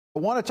I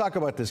want to talk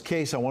about this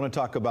case. I want to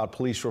talk about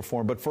police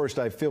reform. But first,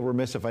 I feel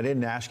remiss if I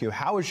didn't ask you,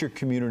 how is your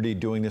community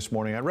doing this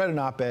morning? I read an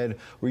op-ed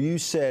where you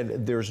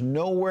said there's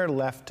nowhere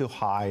left to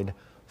hide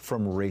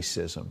from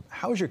racism.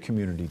 How is your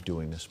community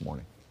doing this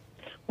morning?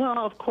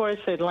 Well, of course,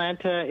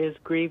 Atlanta is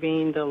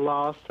grieving the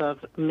loss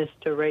of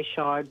Mr.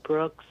 Rayshard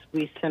Brooks.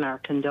 We send our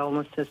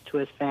condolences to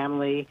his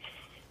family,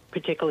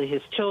 particularly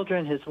his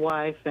children, his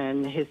wife,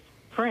 and his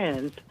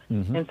friends.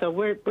 And so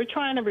we're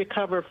trying to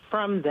recover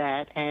from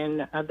that,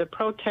 and the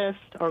protests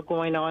are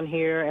going on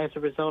here as a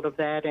result of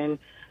that. And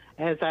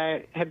as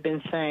I have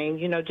been saying,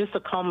 you know, just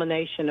a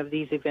culmination of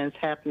these events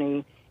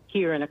happening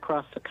here and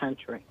across the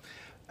country.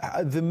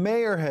 The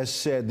mayor has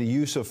said the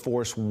use of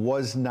force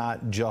was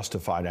not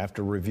justified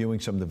after reviewing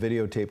some of the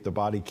videotape, the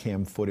body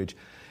cam footage.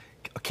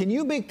 Can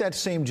you make that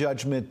same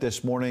judgment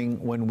this morning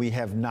when we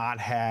have not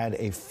had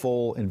a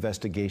full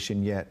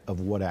investigation yet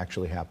of what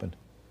actually happened?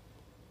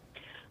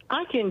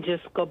 I can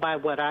just go by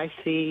what I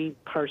see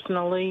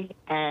personally,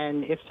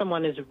 and if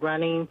someone is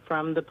running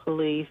from the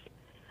police,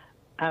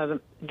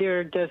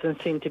 there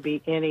doesn't seem to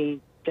be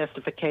any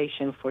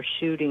justification for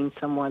shooting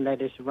someone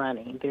that is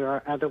running. There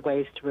are other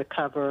ways to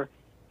recover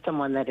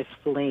someone that is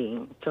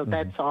fleeing. So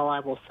that's all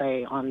I will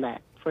say on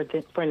that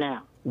for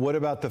now. What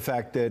about the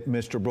fact that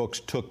Mr.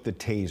 Brooks took the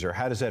taser?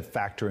 How does that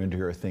factor into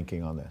your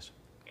thinking on this?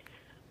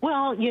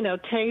 Well, you know,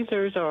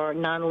 tasers are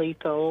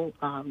non-lethal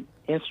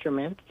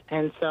instruments,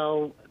 and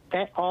so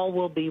that all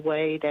will be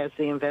weighed as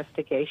the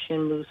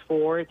investigation moves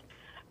forward,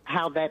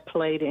 how that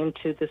played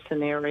into the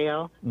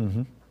scenario.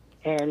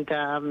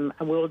 And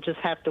we'll just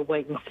have to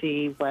wait and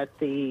see what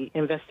the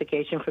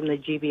investigation from the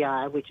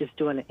GBI, which is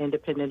doing an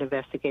independent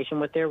investigation,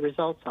 what their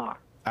results are.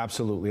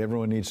 Absolutely.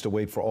 Everyone needs to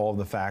wait for all of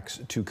the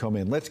facts to come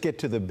in. Let's get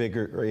to the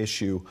bigger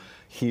issue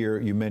here.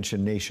 You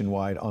mentioned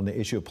nationwide on the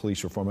issue of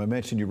police reform. I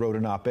mentioned you wrote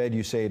an op-ed.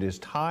 You say it is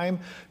time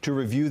to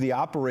review the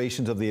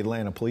operations of the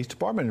Atlanta Police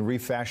Department and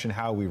refashion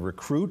how we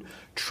recruit,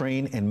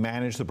 train, and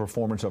manage the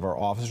performance of our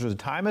officers. The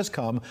time has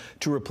come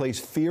to replace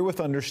fear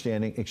with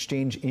understanding,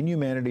 exchange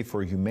inhumanity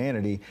for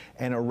humanity,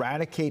 and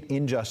eradicate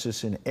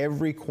injustice in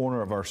every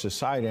corner of our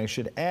society. I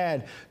should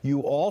add,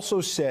 you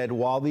also said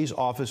while these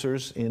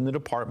officers in the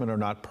department are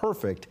not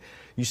perfect,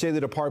 you say the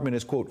department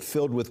is, quote,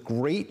 filled with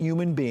great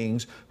human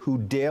beings who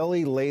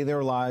daily lay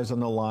their lives on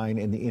the line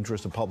in the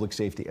interest of public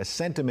safety, a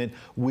sentiment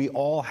we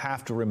all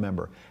have to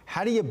remember.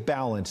 How do you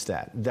balance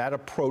that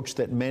approach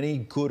that many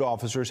good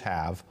officers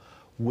have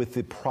with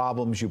the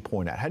problems you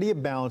point out? How do you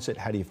balance it?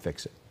 How do you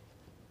fix it?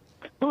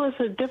 Well, it's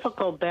a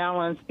difficult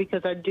balance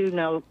because I do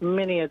know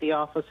many of the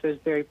officers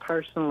very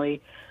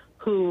personally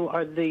who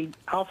are the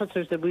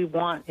officers that we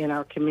want in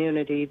our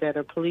community, that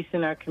are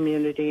policing our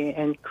community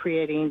and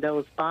creating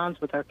those bonds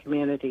with our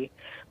community.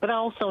 But I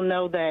also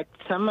know that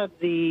some of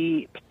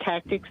the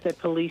tactics that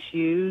police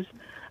use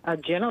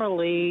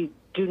generally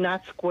do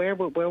not square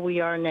with where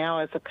we are now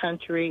as a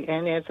country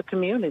and as a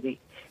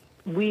community.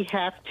 We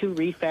have to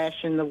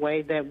refashion the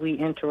way that we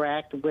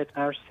interact with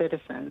our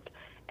citizens.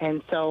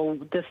 And so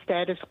the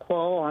status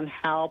quo on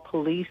how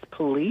police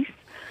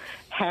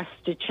has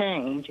to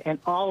change, and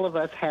all of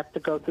us have to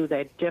go through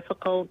that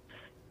difficult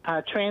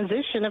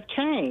transition of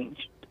change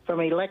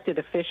from elected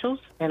officials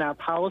and our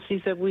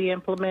policies that we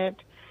implement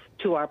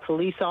to our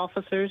police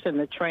officers and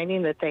the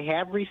training that they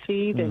have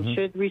received and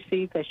should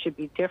receive that should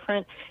be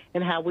different,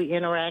 and how we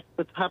interact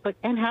with the public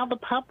and how the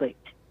public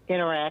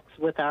interacts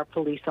with our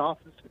police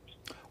officers.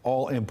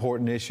 All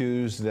important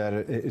issues that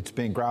it's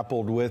being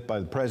grappled with by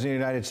the President of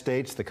the United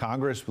States, the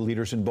Congress,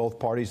 leaders in both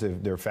parties.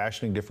 They're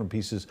fashioning different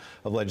pieces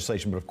of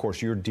legislation, but of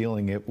course you're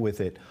dealing with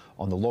it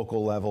on the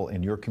local level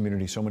in your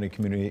community, so many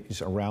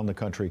communities around the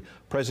country.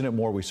 President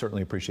Moore, we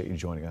certainly appreciate you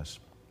joining us.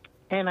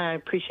 And I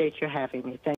appreciate your having me. Thank you.